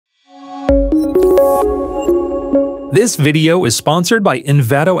This video is sponsored by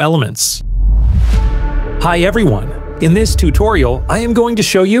Envato Elements. Hi everyone! In this tutorial, I am going to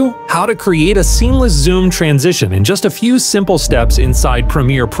show you how to create a seamless zoom transition in just a few simple steps inside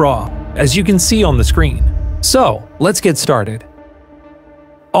Premiere Pro, as you can see on the screen. So, let's get started.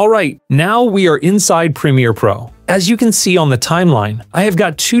 Alright, now we are inside Premiere Pro. As you can see on the timeline, I have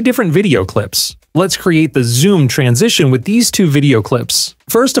got two different video clips. Let's create the zoom transition with these two video clips.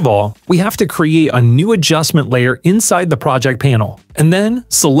 First of all, we have to create a new adjustment layer inside the project panel, and then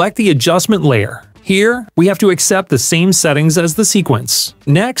select the adjustment layer. Here, we have to accept the same settings as the sequence.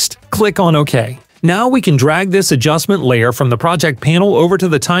 Next, click on OK. Now we can drag this adjustment layer from the project panel over to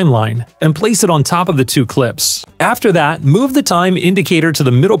the timeline and place it on top of the two clips. After that, move the time indicator to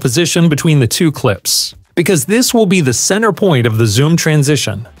the middle position between the two clips, because this will be the center point of the zoom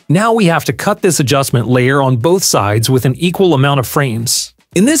transition. Now we have to cut this adjustment layer on both sides with an equal amount of frames.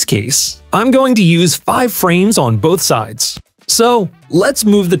 In this case, I'm going to use 5 frames on both sides. So, let's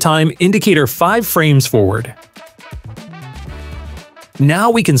move the time indicator 5 frames forward. Now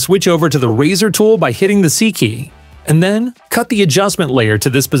we can switch over to the razor tool by hitting the C key, and then cut the adjustment layer to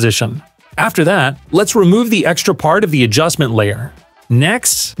this position. After that, let's remove the extra part of the adjustment layer.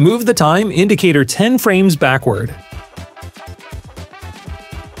 Next, move the time indicator 10 frames backward.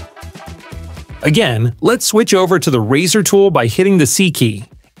 Again, let's switch over to the razor tool by hitting the C key,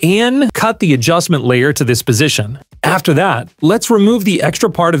 and cut the adjustment layer to this position. After that, let's remove the extra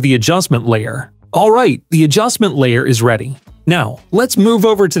part of the adjustment layer. Alright, the adjustment layer is ready. Now, let's move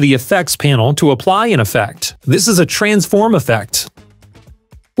over to the Effects panel to apply an effect. This is a transform effect.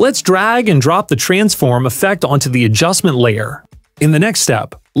 Let's drag and drop the transform effect onto the adjustment layer. In the next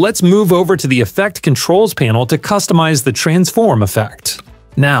step, let's move over to the Effect Controls panel to customize the transform effect.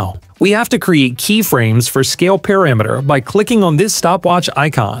 Now, we have to create keyframes for scale parameter by clicking on this stopwatch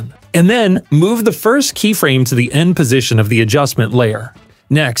icon, and then move the first keyframe to the end position of the adjustment layer.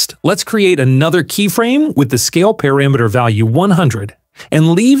 Next, let's create another keyframe with the scale parameter value 100,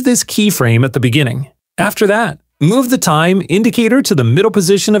 and leave this keyframe at the beginning. After that, move the time indicator to the middle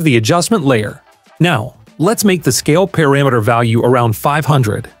position of the adjustment layer. Now, let's make the scale parameter value around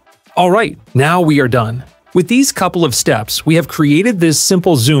 500. Alright, now we are done. With these couple of steps, we have created this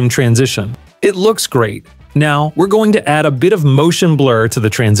simple zoom transition. It looks great. Now, we're going to add a bit of motion blur to the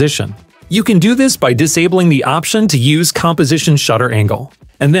transition. You can do this by disabling the option to use composition shutter angle.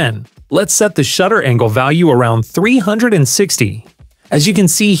 And then, let's set the shutter angle value around 360. As you can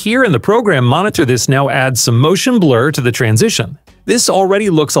see here in the program monitor, this now adds some motion blur to the transition. This already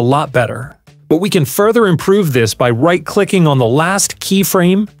looks a lot better. But we can further improve this by right-clicking on the last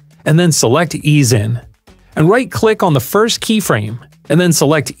keyframe and then select Ease In. And right-click on the first keyframe and then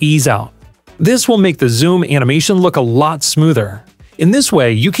select Ease Out. This will make the zoom animation look a lot smoother. In this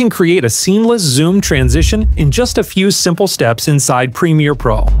way, you can create a seamless zoom transition in just a few simple steps inside Premiere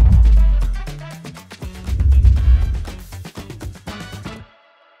Pro.